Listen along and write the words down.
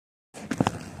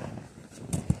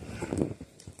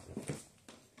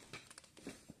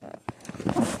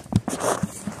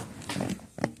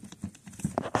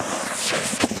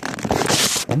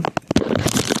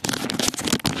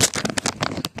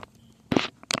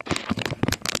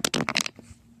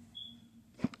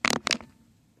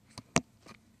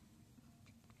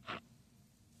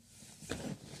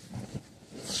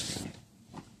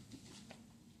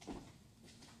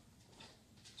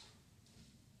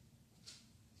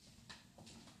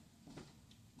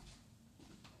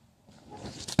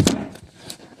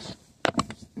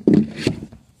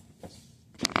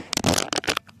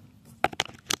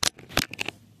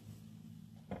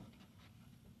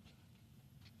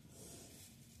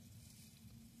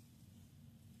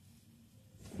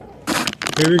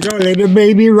Here we go. Little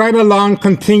baby ride along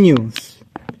continues.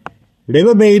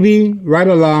 Little baby ride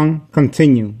along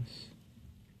continues.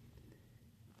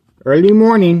 Early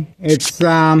morning. It's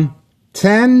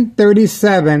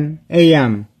 10:37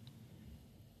 a.m.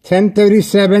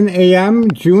 10:37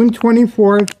 a.m. June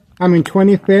 25th,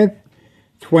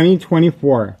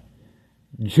 2024.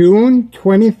 June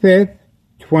 25th,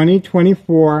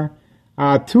 2024,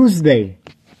 Tuesday.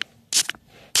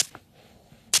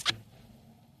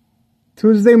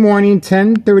 Tuesday morning,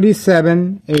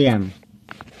 10:37 a.m.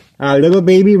 Little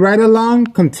baby ride along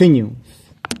continues.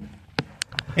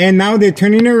 And now they're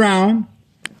turning around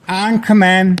on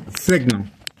command signal.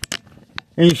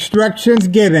 Instructions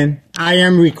given, I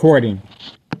am recording.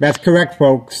 That's correct,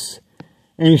 folks.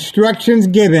 Instructions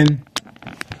given,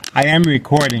 I am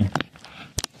recording.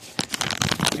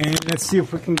 And let's see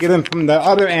if we can get them from the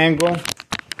other angle.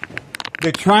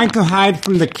 They're trying to hide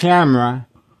from the camera.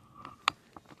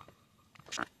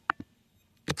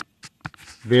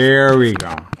 There we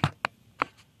go.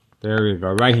 There we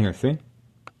go. Right here, see?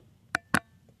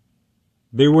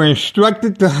 They were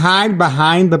instructed to hide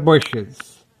behind the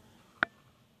bushes.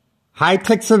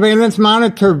 High-tech surveillance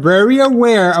monitor very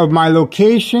aware of my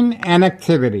location and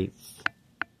activities.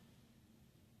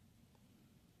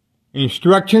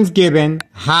 Instructions given,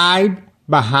 hide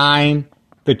behind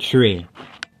the tree.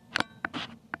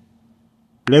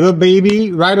 Little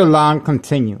baby ride along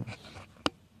continues.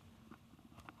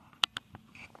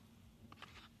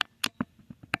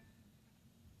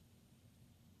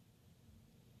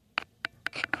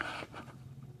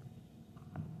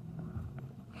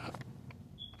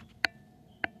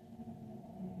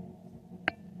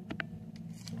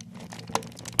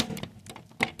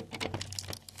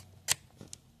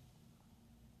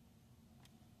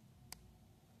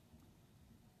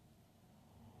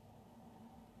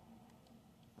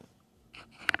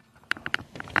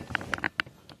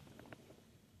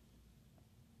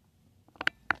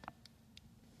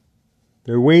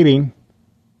 They're waiting.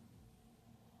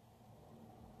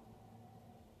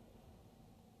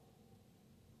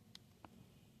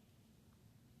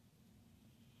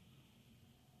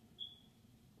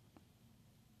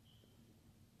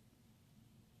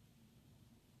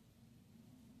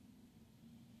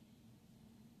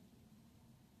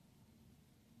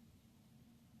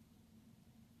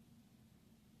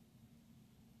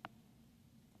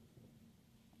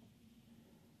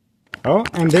 Oh,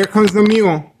 and there comes the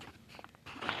mule.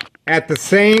 At the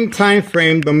same time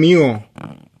frame, the mule.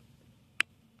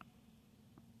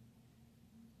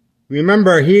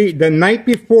 Remember, the night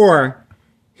before,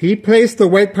 he placed the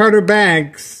white powder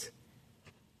bags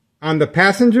on the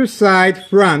passenger side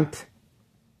front.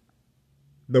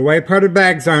 The white powder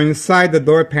bags are inside the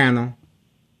door panel.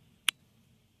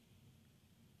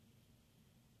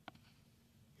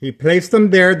 He placed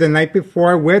them there the night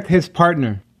before with his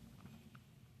partner.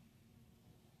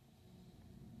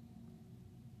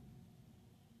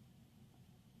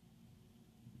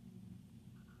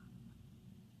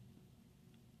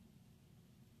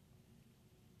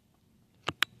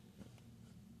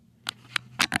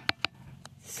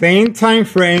 Same time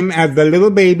frame as the little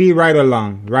baby ride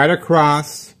along, right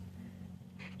across,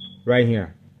 right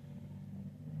here.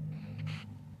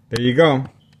 There you go.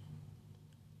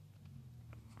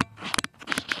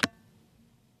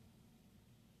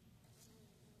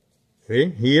 See,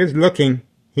 he is looking.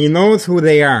 He knows who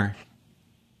they are.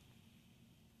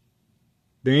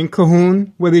 They're in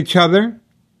cahoon with each other.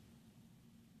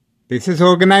 This is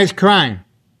organized crime.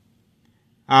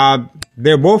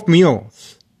 They're both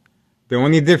mules. The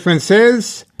only difference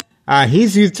is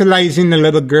he's utilizing the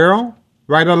little girl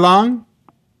right along.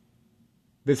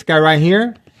 This guy right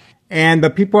here. And the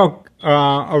people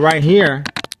right here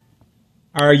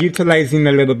are utilizing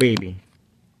the little baby.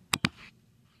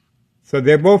 So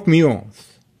they're both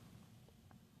mules.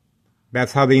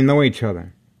 That's how they know each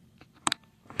other.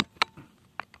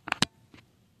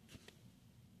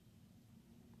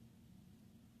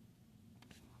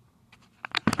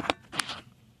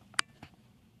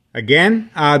 Again,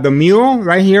 the mule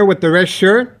right here with the red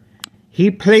shirt,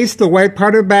 he placed the white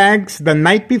powder bags the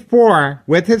night before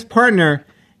with his partner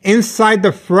inside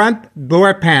the front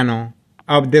door panel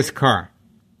of this car,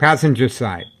 passenger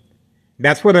side.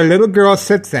 That's where the little girl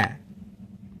sits at.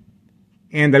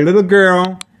 And the little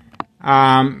girl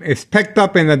is picked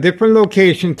up in a different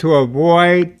location to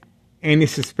avoid any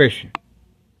suspicion.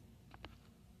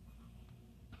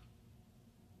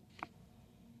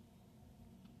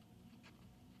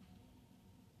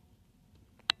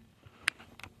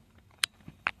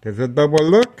 There's a double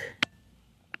look.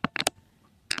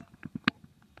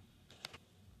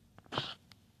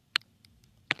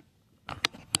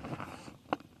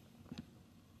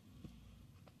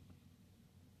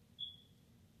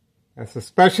 That's a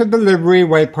special delivery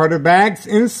white powder bags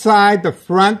inside the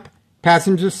front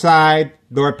passenger side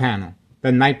door panel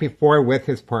the night before with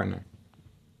his partner.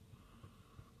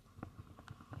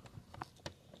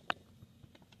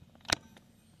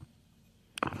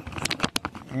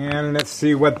 And let's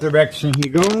see what direction he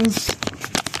goes.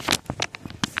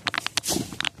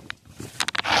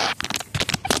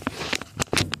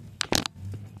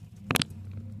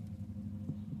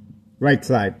 Right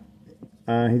side.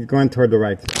 He's going toward the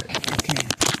right side. Okay.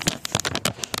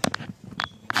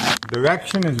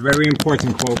 Direction is very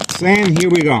important, folks. And here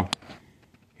we go.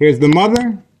 Here's the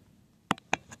mother.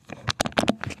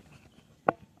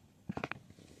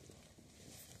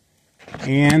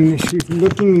 And she's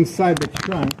looking inside the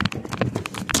trunk.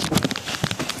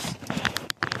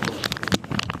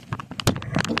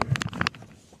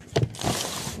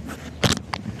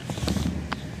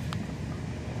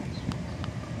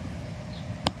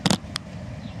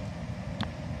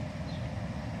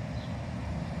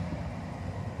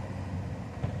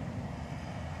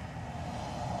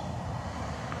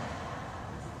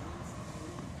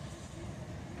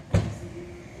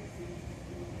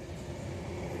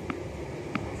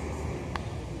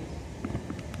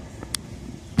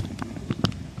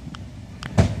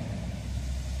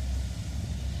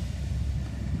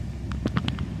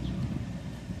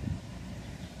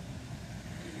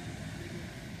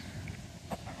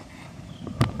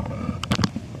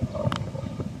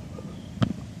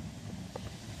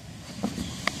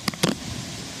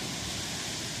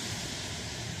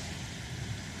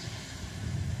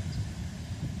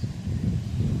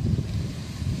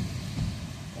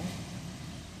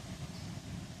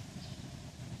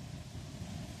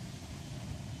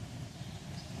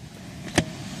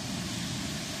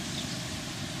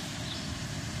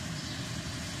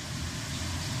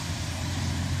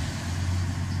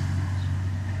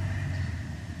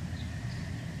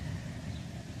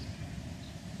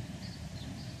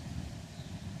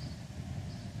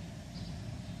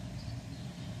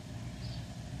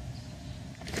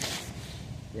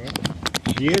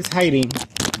 She is hiding.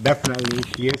 Definitely,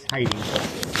 she is hiding.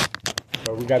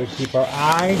 So we got to keep our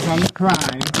eyes on the prize.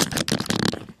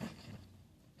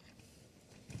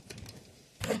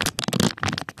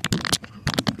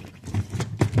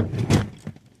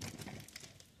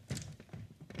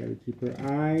 Got to keep our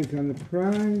eyes on the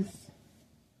prize.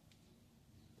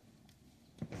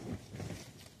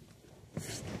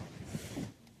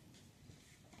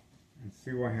 And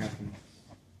see what happens.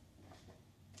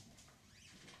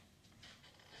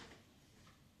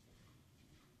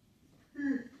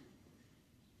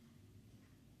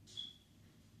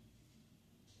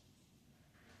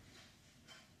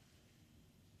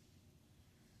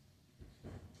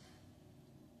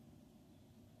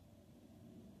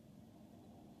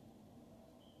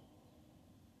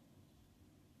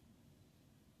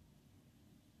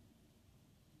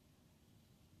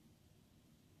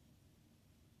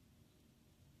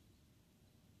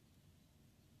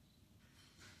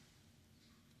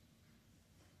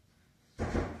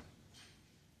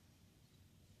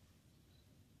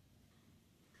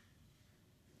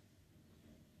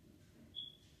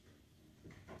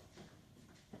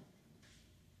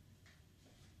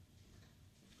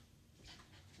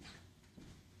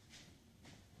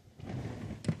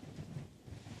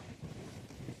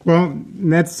 Well,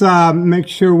 let's make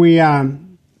sure we know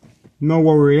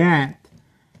where we're at.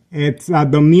 It's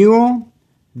the mule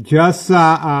just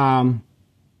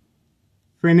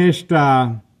finished,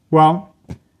 well,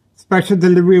 special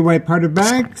delivery white powder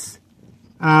bags,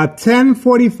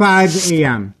 10:45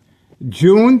 a.m.,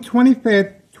 June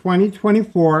 25th,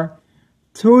 2024,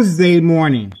 Tuesday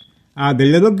morning. The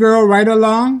little girl right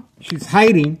along, she's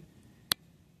hiding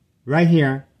right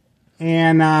here,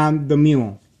 and the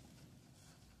mule.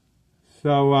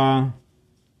 So,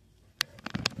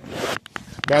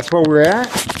 that's where we're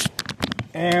at,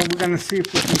 and we're going to see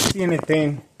if we can see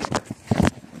anything.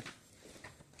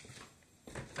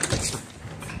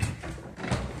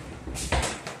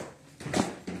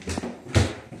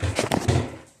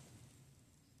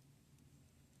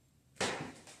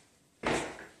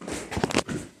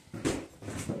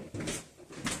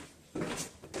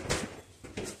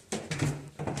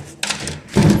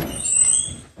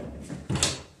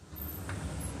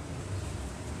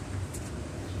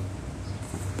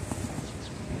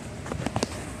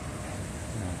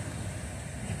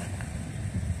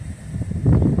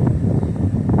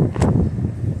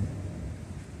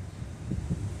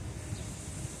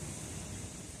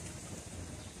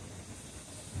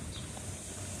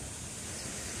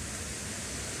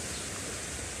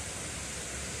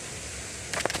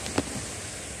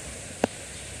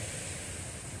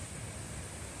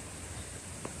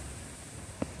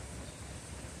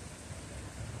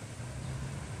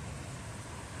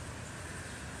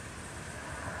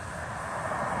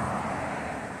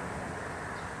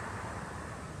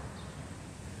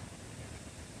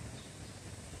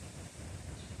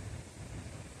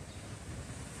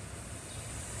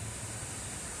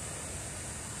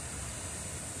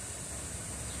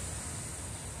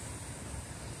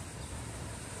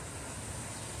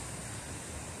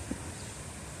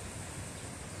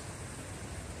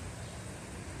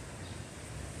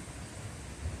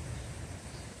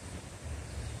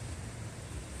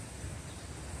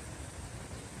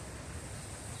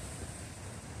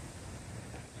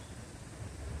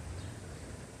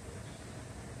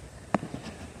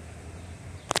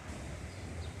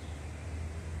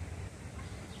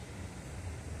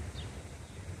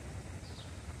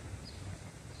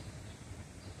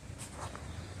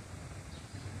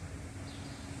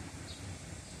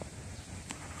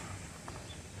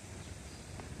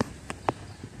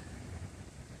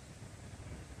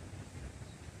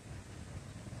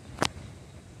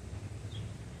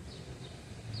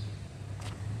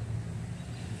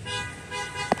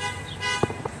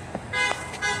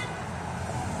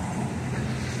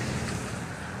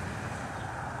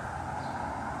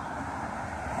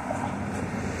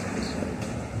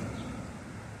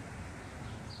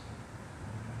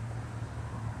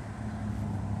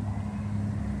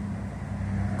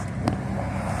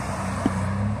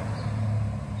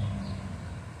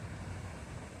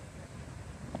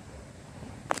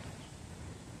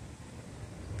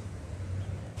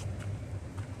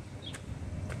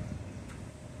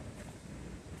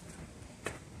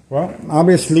 Well,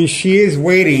 obviously she is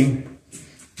waiting,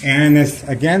 and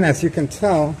again, as you can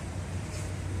tell,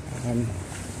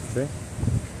 see?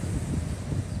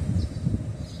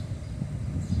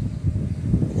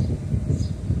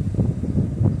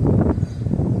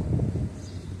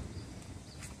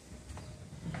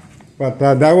 But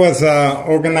that was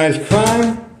organized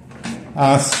crime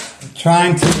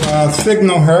trying to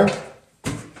signal her.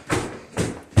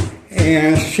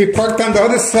 And she parked on the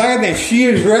other side, and she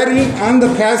is ready on the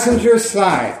passenger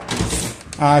side.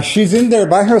 She's in there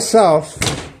by herself,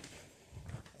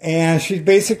 and she's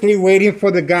basically waiting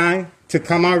for the guy to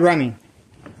come out running.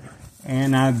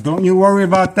 And don't you worry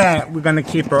about that. We're going to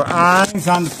keep our eyes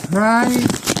on the prize.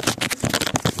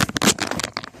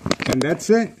 And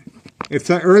that's it. It's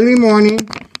an early morning,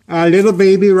 little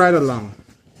baby ride along.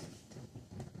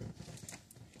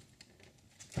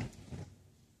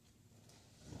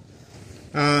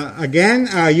 Again,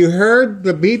 you heard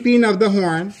the beeping of the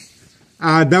horn.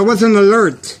 That was an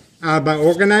alert by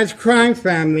Organized Crime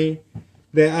Family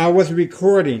that I was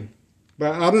recording.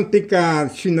 But I don't think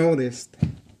she noticed.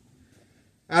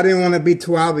 I didn't want to be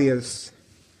too obvious.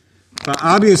 But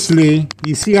obviously,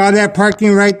 you see all that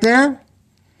parking right there?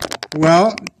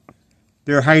 Well,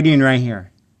 they're hiding right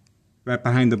here. Right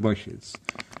behind the bushes.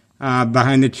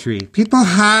 Behind the tree. People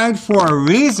hide for a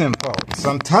reason, folks.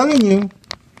 I'm telling you.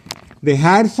 They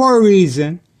hide for a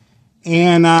reason.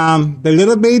 And the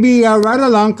little baby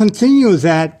ride-along continues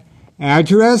at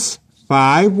address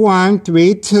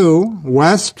 5132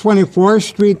 West 24th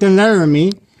Street in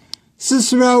Laramie,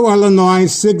 Cicero, Illinois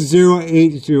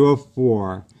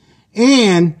 60804.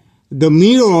 And the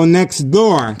mule next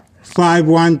door,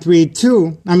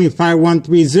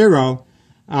 5130,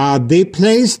 they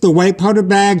placed the white powder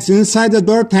bags inside the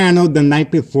door panel the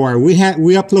night before. We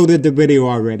uploaded the video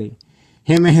already.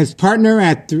 Him and his partner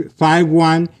at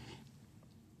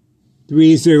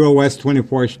 5130 West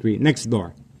 24th Street, next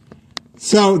door.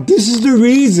 So this is the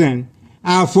reason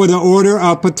for the order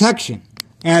of protection.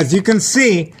 As you can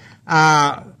see,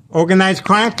 Organized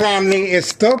Crime Family is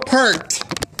still parked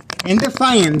in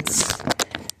defiance.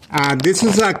 This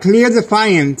is a clear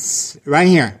defiance right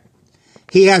here.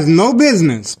 He has no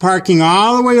business parking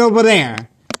all the way over there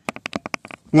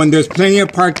when there's plenty of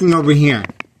parking over here.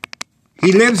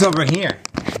 He lives over here.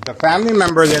 The family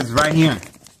member lives right here,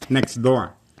 next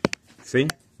door. See?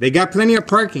 They got plenty of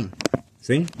parking.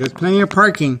 See? There's plenty of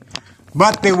parking.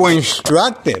 But they were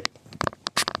instructed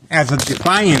as a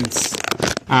defiance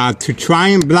to try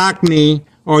and block me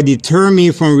or deter me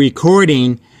from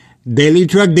recording daily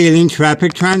drug dealing,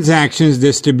 traffic transactions,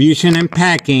 distribution and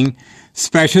packing,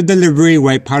 special delivery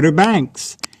white powder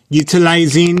bags,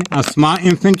 utilizing a small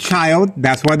infant child.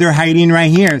 That's why they're hiding right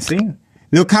here. See?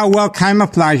 Look how well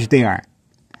camouflaged they are.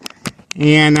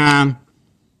 And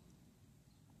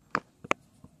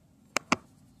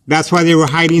that's why they were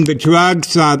hiding the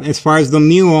drugs. As far as the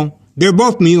mule, they're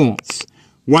both mules.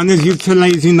 One is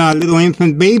utilizing a little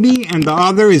infant baby, and the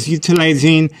other is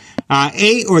utilizing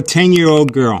 8 or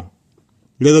 10-year-old girl.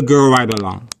 Little girl ride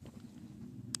along.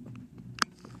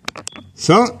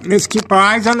 So, let's keep our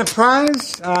eyes on the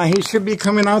prize. He should be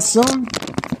coming out soon.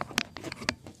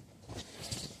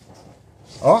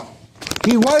 Oh,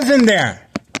 he was in there.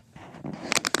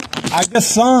 I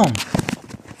just saw him.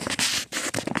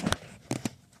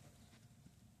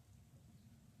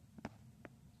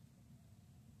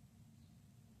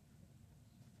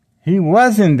 He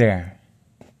was in there.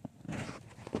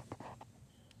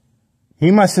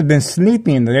 He must have been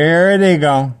sleeping. There they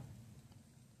go.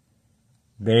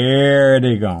 There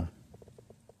they go.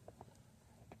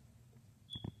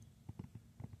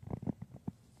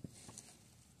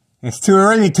 It's too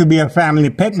early to be a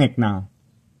family picnic now.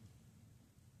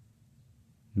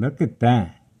 Look at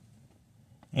that.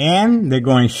 And they're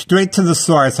going straight to the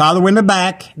source, all the way in the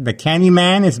back. The candy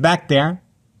man is back there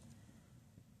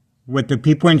with the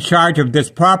people in charge of this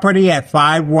property at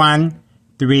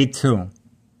 5132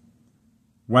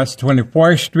 West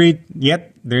 24th Street.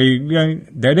 Yep,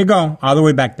 there they go, all the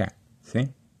way back there. See?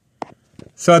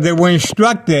 So they were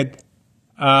instructed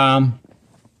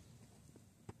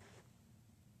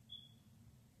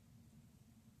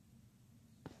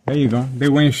there you go. They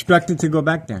were instructed to go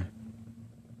back there.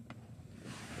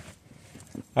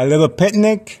 A little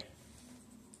picnic.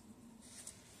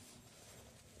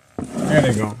 There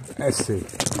they go. Let's see.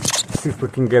 See if we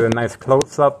can get a nice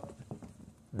close-up.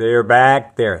 They're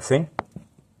back there. See?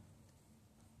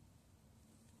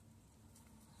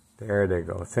 There they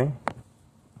go. See?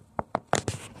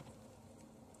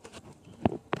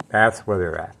 That's where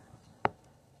they're at.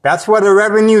 That's where the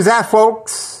revenue's at,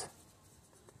 folks.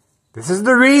 This is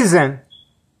the reason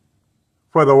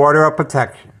for the order of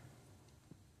protection.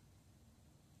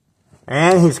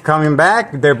 And he's coming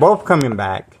back. They're both coming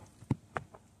back.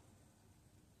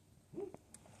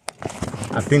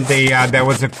 I think that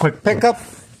was a quick pickup.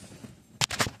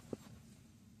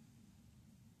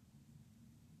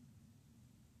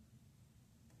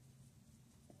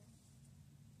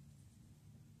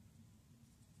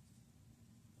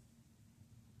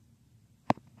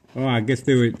 Oh, I guess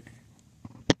they're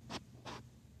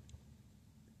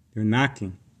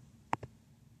knocking.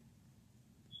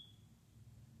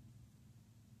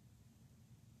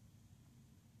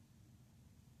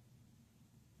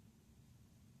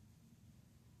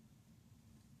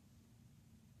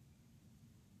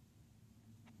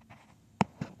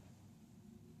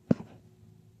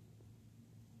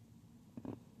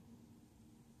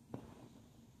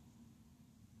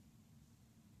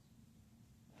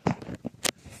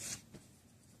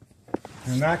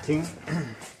 They're knocking.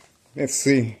 Let's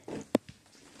see.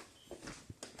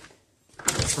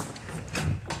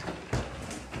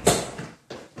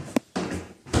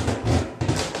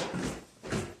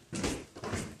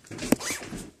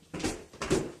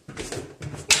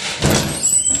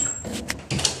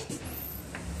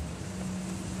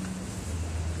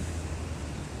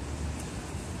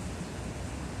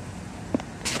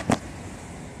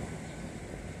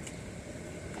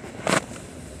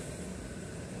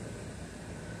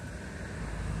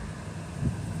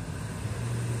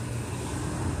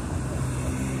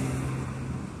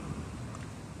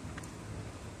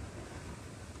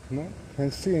 No,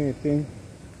 can't see anything.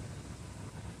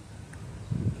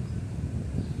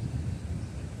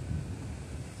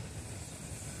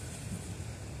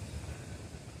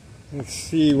 Let's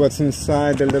see what's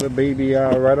inside the little baby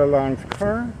ride-along's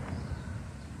car.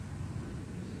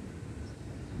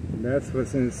 That's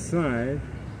what's inside.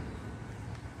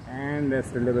 And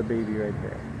that's the little baby right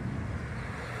there.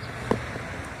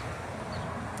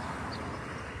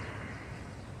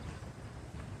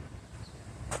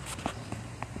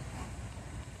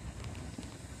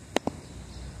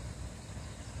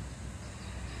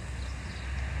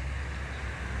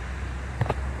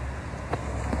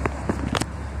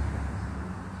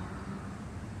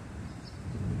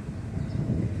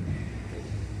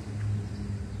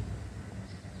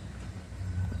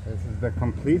 This is the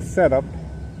complete setup.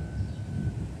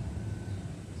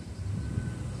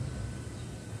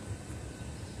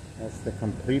 That's the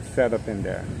complete setup in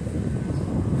there.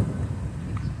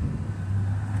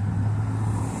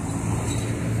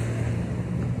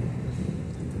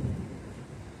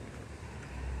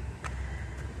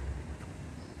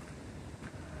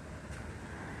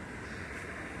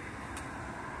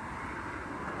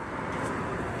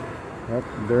 Yep,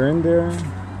 they're in there.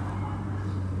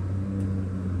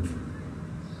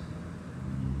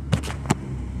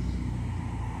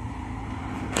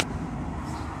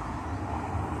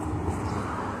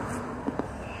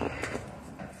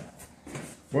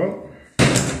 Well,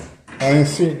 I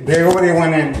see they already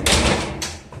went in.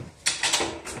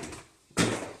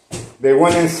 They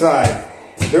went inside.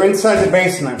 They're inside the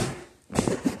basement.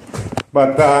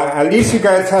 But at least you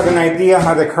guys have an idea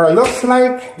how the car looks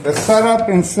like, the setup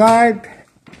inside.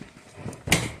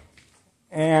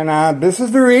 And this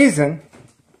is the reason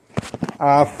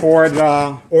for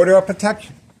the order of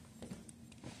protection.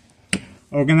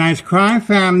 Organized crime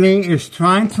family is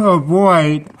trying to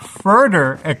avoid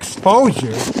further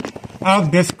exposure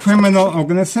of this criminal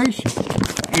organization.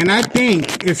 And I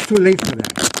think it's too late for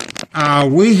that.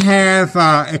 We have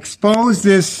exposed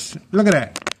this. Look at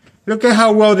that. Look at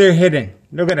how well they're hidden.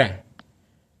 Look at that.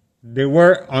 They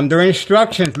were under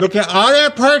instructions. Look at all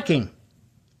that parking.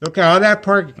 Look at all that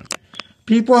parking.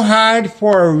 People hide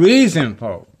for a reason,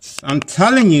 folks. I'm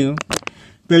telling you,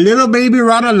 the little baby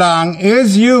ride-along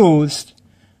is used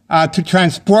to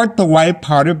transport the white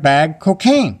powder bag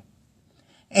cocaine.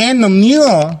 And the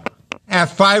mule at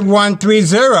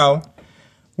 5130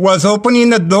 was opening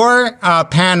the door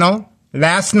panel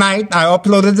last night. I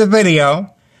uploaded the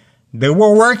video. They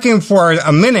were working for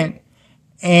a minute,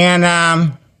 and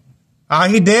all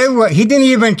he did was he didn't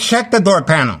even check the door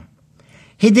panel.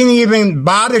 He didn't even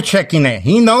bother checking it.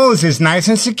 He knows it's nice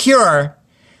and secure,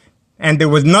 and there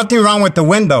was nothing wrong with the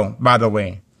window, by the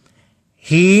way.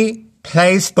 He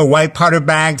placed the white powder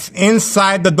bags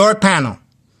inside the door panel.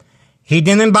 He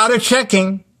didn't bother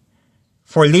checking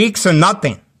for leaks or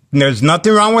nothing. There's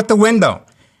nothing wrong with the window.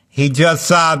 He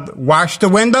just washed the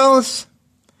windows,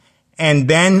 and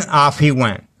then off he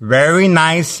went. Very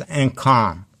nice and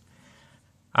calm.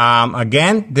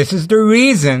 Again, this is the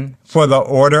reason for the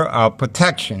order of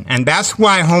protection. And that's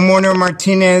why homeowner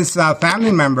Martinez,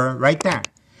 family member, right there,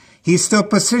 he's still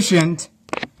positioned,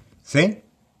 see,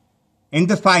 in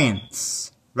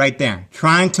defiance, right there,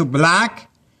 trying to block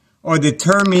or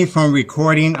deter me from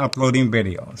recording, uploading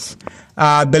videos.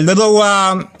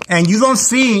 And you don't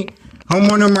see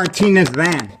homeowner Martinez's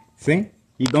van. See?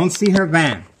 You don't see her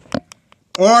van.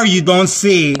 Or you don't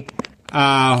see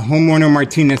homeowner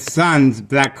Martinez's son's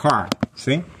black car.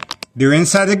 See? They're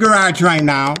inside the garage right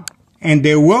now, and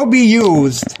they will be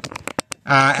used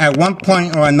at one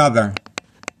point or another.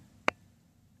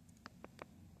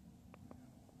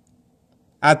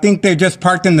 I think they're just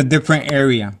parked in a different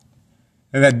area.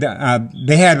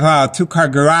 They have a two-car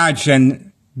garage,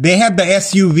 and they have the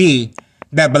SUV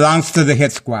that belongs to the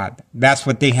hit squad. That's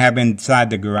what they have inside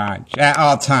the garage at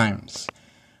all times.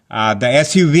 The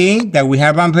SUV that we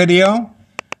have on video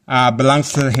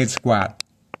belongs to the hit squad,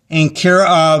 in care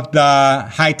of the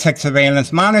high-tech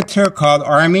surveillance monitor called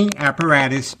Army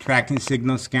Apparatus Tracking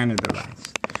Signal Scanner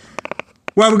Device.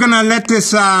 Well, we're gonna let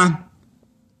this. We're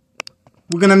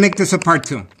gonna make this a part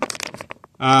 2.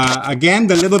 Again,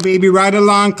 the little baby ride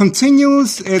along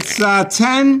continues. It's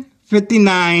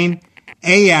 10:59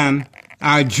 a.m.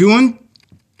 June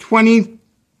 25th,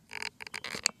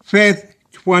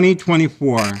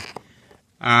 2024,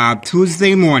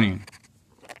 Tuesday morning.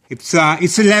 It's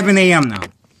 11 a.m. now.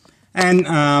 And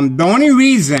the only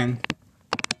reason,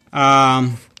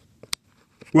 well,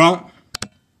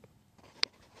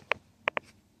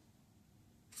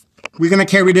 we're going to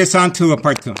carry this on to a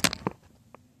part 2.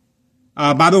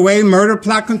 By the way, murder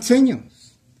plot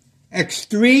continues.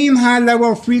 Extreme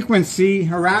high-level frequency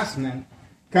harassment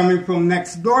coming from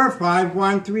next door,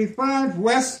 5135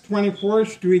 West 24th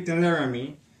Street in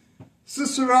Laramie,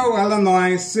 Cicero,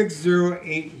 Illinois,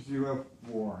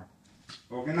 60804.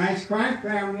 Organized crime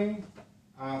family,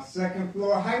 second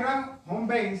floor hideout, home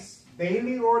base,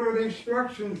 daily ordered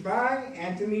instructions by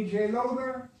Anthony J.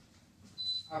 Loader,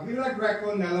 Avila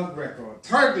Greco, Nello Greco.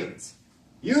 Target,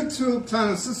 YouTube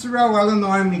channel Cicero,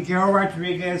 Illinois, Miguel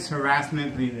Rodriguez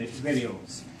harassment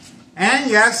videos. And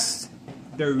yes,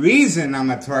 the reason I'm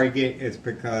a target is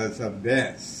because of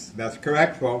this. That's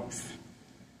correct, folks.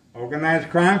 Organized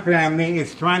crime family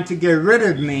is trying to get rid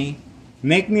of me,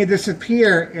 make me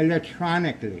disappear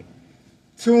electronically.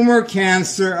 Tumor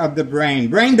cancer of the brain,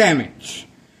 brain damage.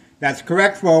 That's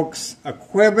correct, folks.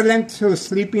 Equivalent to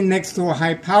sleeping next to a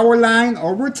high power line.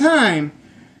 Over time,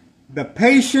 the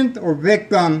patient or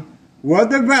victim will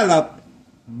develop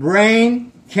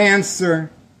brain cancer.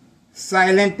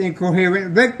 Silent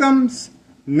incoherent victims,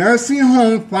 nursing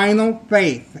home final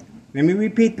faith. Let me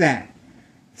repeat that.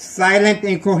 Silent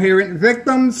incoherent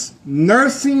victims,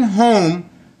 nursing home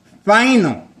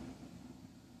final.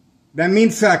 That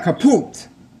means kaput,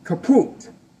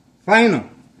 final.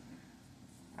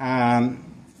 The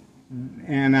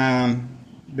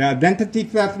identity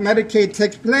theft Medicaid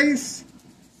takes place.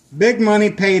 Big money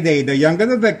payday. The younger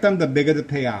the victim, the bigger the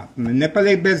payoff.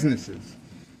 Manipulate businesses.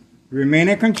 Remain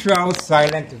in control,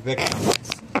 silent victims.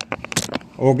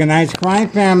 Organized crime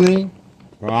family,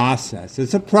 process.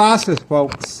 It's a process,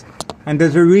 folks. And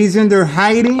there's a reason they're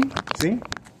hiding. See?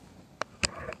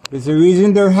 There's a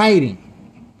reason they're hiding.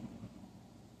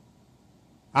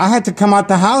 I had to come out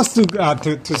the house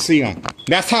to see them.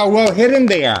 That's how well hidden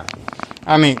they are.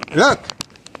 I mean, look.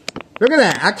 Look at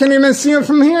that. I can't even see them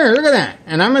from here. Look at that.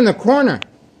 And I'm in the corner.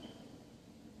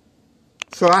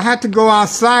 So I had to go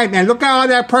outside and look at all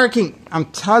that parking. I'm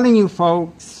telling you,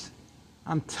 folks.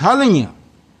 I'm telling you.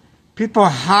 People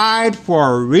hide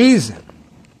for a reason.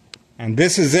 And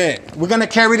this is it. We're going to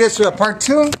carry this to a part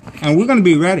 2, and we're going to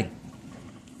be ready.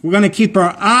 We're going to keep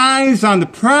our eyes on the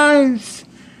prize.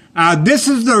 This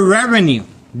is the revenue.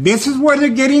 This is where they're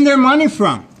getting their money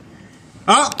from.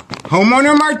 Oh,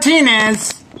 homeowner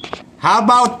Martinez. How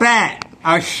about that?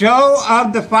 A show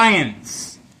of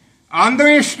defiance. Under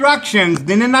instructions,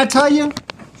 didn't I tell you?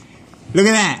 Look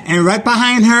at that. And right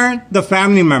behind her, the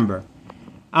family member.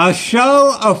 A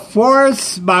show of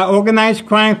force by organized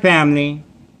crime family.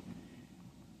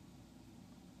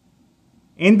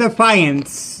 In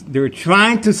defiance, they're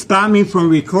trying to stop me from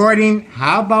recording.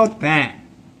 How about that?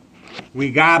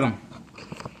 We got them.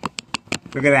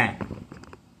 Look at that.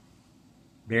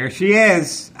 There she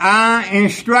is.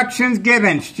 Instructions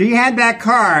given. She had that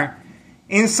car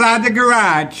inside the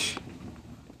garage.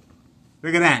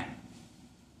 Look at that.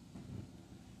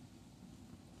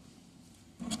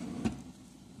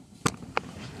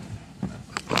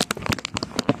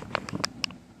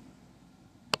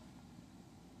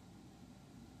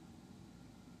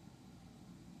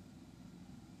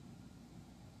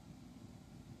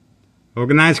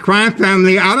 Organized crime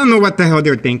family, I don't know what the hell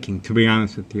they're thinking, to be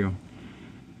honest with you.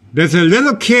 There's a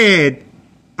little kid,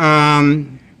 a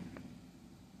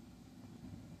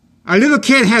little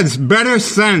kid has better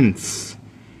sense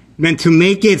than to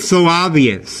make it so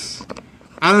obvious.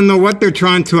 I don't know what they're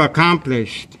trying to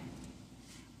accomplish.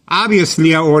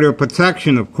 Obviously, an order of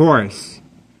protection, of course.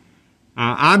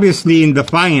 Obviously, in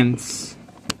defiance,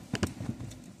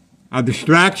 a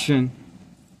distraction.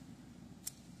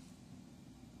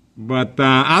 But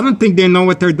I don't think they know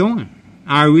what they're doing.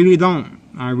 I really don't.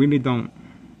 I really don't.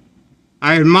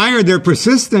 I admire their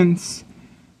persistence,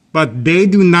 but they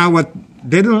don't know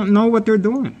what they're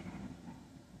doing.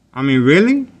 I mean,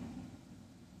 really?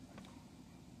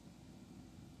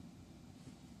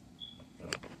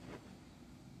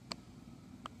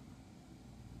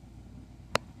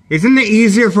 Isn't it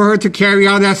easier for her to carry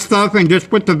all that stuff and just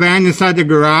put the van inside the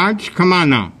garage? Come on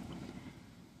now.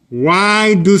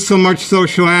 Why do so much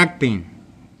social acting?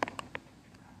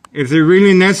 Is it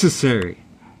really necessary?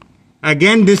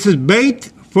 Again, this is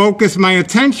bait. Focus my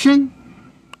attention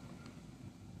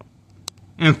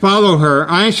and follow her.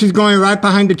 And she's going right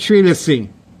behind the tree. Let's see.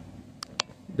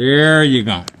 There you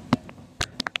go.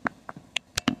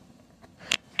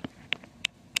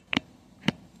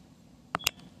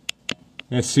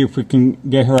 Let's see if we can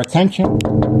get her attention.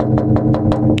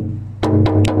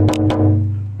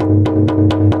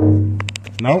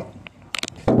 Nope.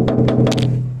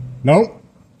 Nope.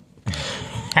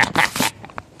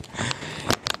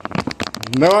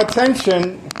 No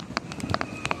attention.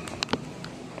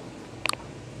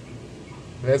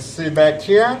 Let's see back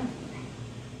here.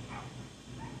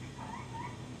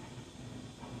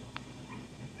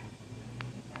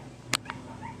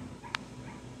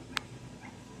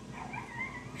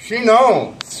 She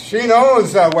knows. She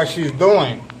knows what she's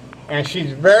doing. And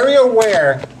she's very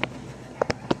aware.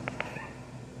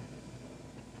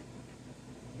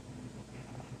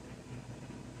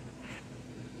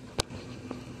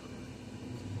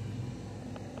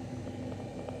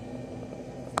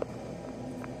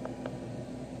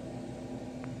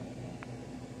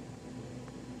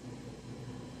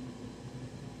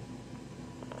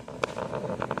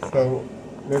 So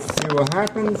let's see what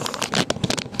happens.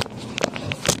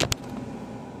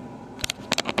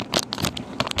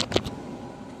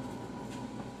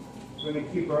 We're going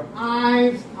to keep our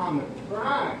eyes on the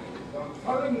track. So I'm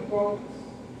telling you folks,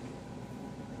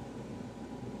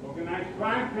 organized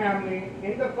crime family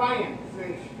in defiance,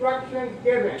 instructions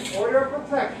given, order of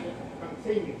protection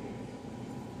continues.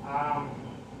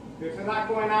 There's a lot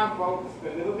going on, folks.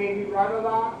 The little baby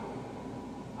ride-along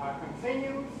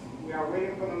continues. We are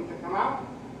waiting for them to come out.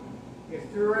 It's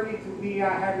too early to be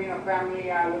having a family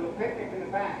little picnic in the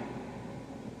back.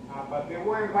 But they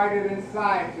were invited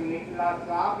inside to make it less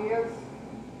obvious.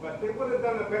 But they would have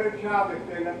done a better job if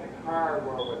they let the car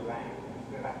where it would land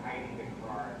instead of hiding the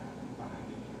car behind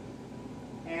the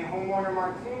tree. And homeowner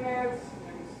Martinez,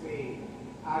 let me see.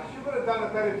 She would have done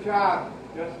a better job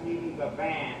just leaving the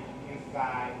van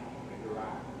inside the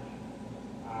garage.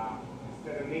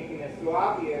 Instead of making it so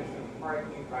obvious and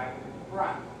parking right in the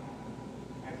front.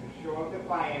 And to show of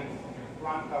defiance in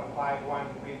front of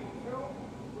 5132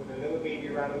 with the little baby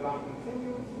ride-along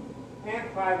continues and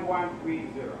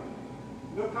 5130.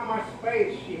 Look how much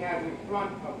space she has in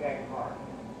front of that car.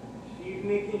 She's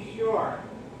making sure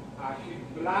she's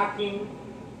blocking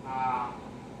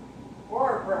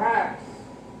or perhaps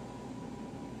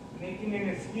making an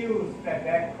excuse that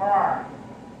that car,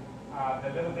 the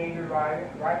little baby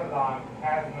ride-along,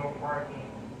 has no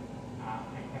parking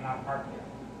and cannot park there.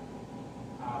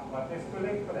 But it's too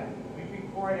late for that. We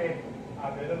reported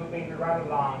the little baby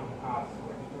ride-along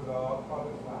switch to the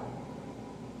other side.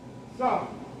 So,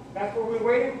 that's what we're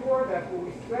waiting for. That's what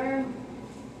we stand.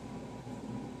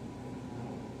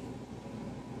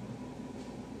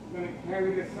 We're going to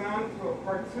carry this on to a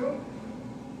part 2.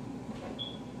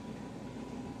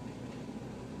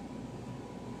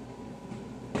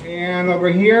 And over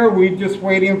here, we're just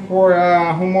waiting for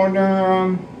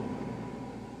homeowner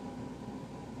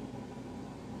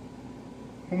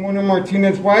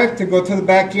Martinez's wife to go to the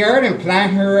backyard and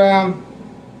plant her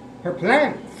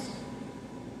plants.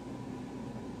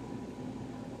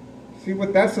 See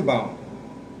what that's about.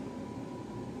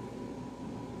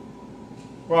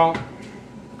 Well,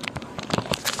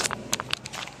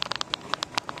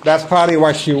 that's probably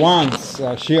what she wants.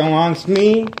 She wants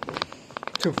me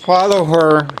to follow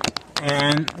her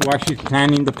and while she's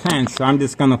planting the plants. So I'm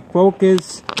just going to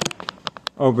focus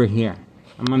over here.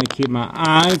 I'm going to keep my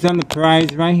eyes on the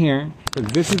prize right here.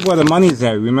 Because this is where the money's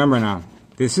at. Remember now.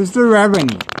 This is the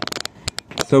revenue.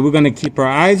 So we're going to keep our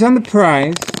eyes on the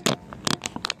prize.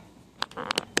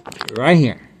 Right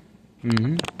here.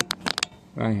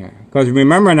 Right here. Because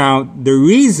remember now, the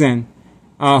reason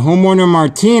homeowner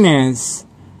Martinez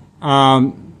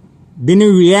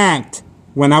didn't react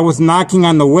when I was knocking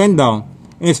on the window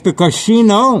is because she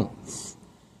knows.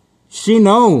 She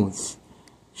knows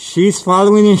She's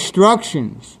following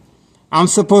instructions. I'm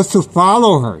supposed to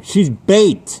follow her. She's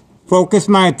bait. Focus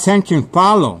my attention,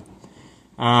 follow.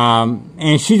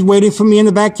 And she's waiting for me in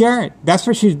the backyard. That's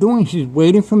what she's doing. She's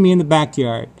waiting for me in the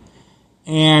backyard.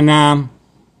 And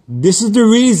this is the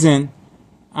reason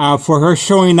for her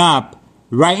showing up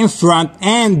right in front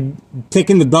and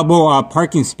taking the double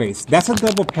parking space. That's a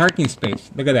double parking space.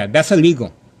 Look at that. That's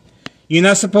illegal. You're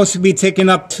not supposed to be taking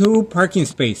up 2 parking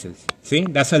spaces. See?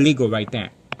 That's illegal right there.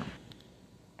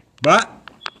 But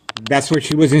that's what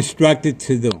she was instructed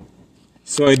to do.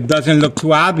 So it doesn't look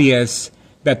too obvious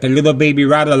that the little baby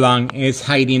ride-along is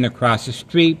hiding across the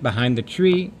street behind the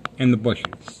tree and the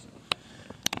bushes.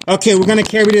 Okay, we're going to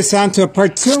carry this on to a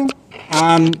part 2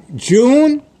 on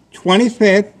June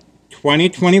 25th,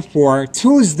 2024,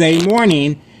 Tuesday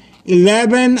morning,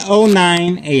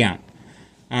 11:09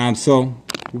 a.m. So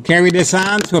we'll carry this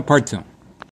on to a part 2.